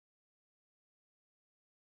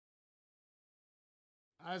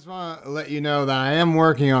I just want to let you know that I am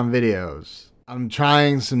working on videos. I'm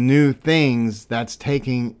trying some new things that's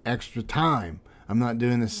taking extra time. I'm not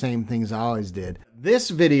doing the same things I always did.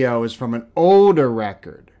 This video is from an older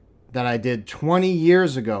record that I did 20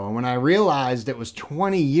 years ago. And when I realized it was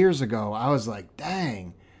 20 years ago, I was like,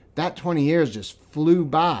 dang, that 20 years just flew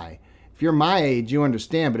by. If you're my age, you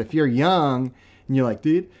understand. But if you're young and you're like,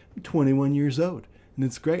 dude, I'm 21 years old and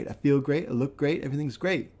it's great. I feel great. I look great. Everything's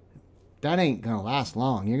great. That ain't going to last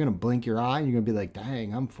long. You're going to blink your eye and you're going to be like,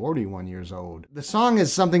 dang, I'm 41 years old. The song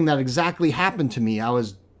is something that exactly happened to me. I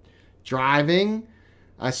was driving.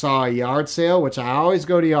 I saw a yard sale, which I always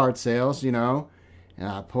go to yard sales, you know, and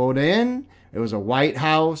I pulled in. It was a white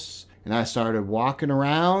house and I started walking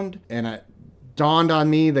around and it dawned on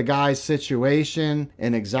me the guy's situation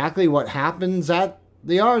and exactly what happens at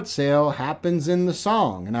the yard sale happens in the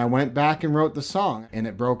song. And I went back and wrote the song and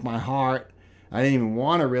it broke my heart. I didn't even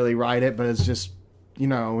want to really write it, but it's just,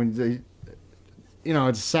 it's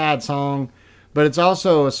a sad song, but it's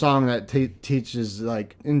also a song that teaches,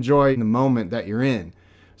 like, enjoy the moment that you're in.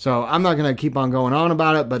 So I'm not going to keep on going on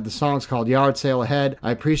about it, but the song's called Yard Sale Ahead.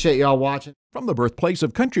 I appreciate y'all watching. From the birthplace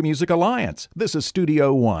of Country Music Alliance, this is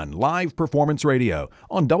Studio One, live performance radio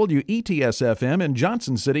on WETS-FM in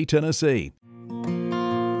Johnson City, Tennessee.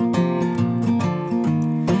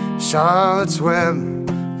 Charlotte's Web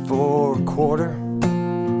for a quarter, a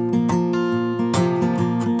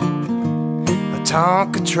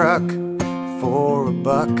Tonka truck for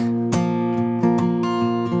 $1,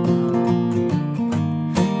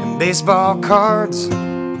 and baseball cards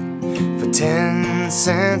for 10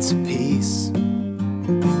 cents a piece.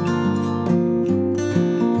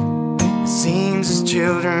 It seems as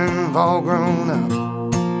children have all grown up.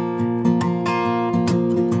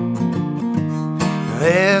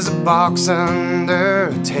 There's a box under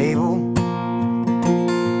a table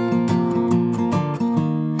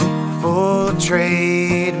full of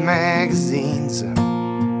trade magazines.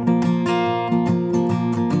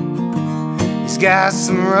 He's got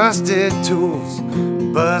some rusted tools,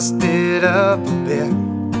 busted up a bit.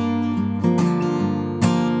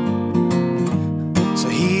 So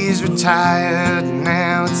he's retired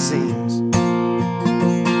now, it seems.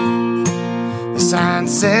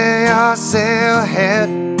 Signs say I'll sail ahead,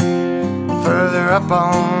 further up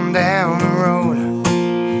on down the road.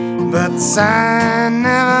 But the sign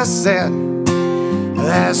never said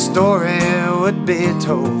that story would be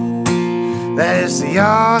told. That it's a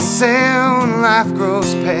yard sale and life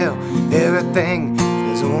grows pale. Everything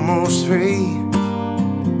is almost free,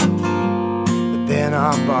 but then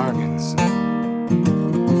our bargains,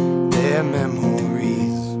 they're memories.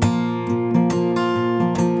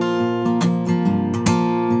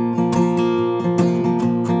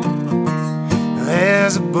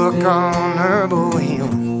 There's a book on herbal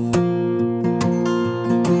healing,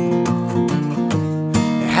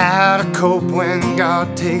 how to cope when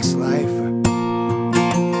God takes life.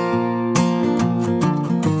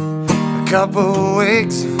 A couple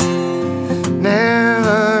weeks,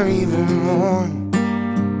 never even worn.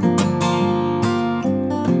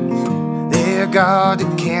 Dear God,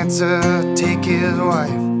 did cancer take his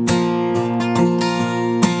wife?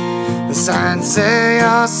 The signs say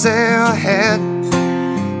I'll sail ahead,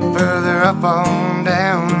 further up on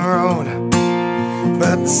down the road.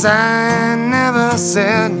 But the sign never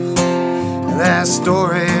said that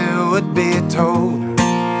story would be told.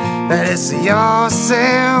 That it's a yard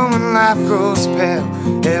sale when life grows pale.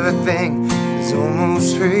 Everything is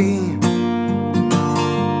almost free, but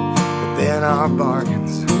then our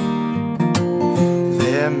bargains,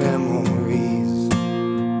 they're memories.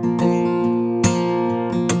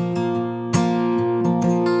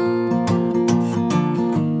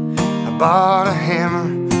 Bought a hammer,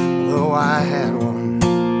 though I had one.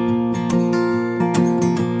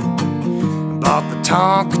 Bought the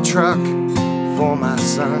Tonka truck for my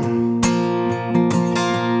son.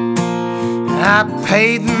 I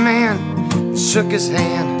paid the man, shook his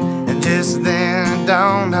hand, and just then it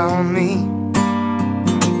dawned on me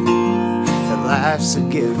that life's a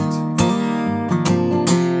gift,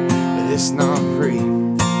 but it's not free.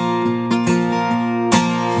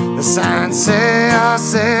 The signs say I'll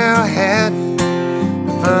sail ahead,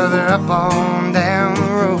 further up on down the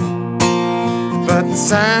road. But the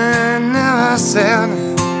sign never said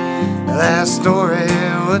that story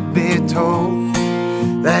would be told.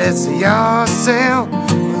 That it's a yard sale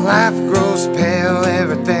when life grows pale.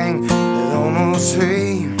 Everything is almost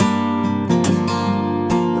free,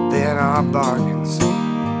 but then our bargains,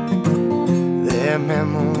 they're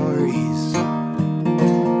memories.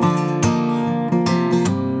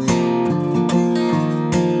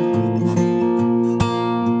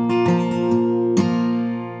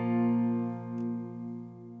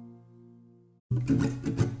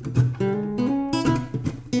 it.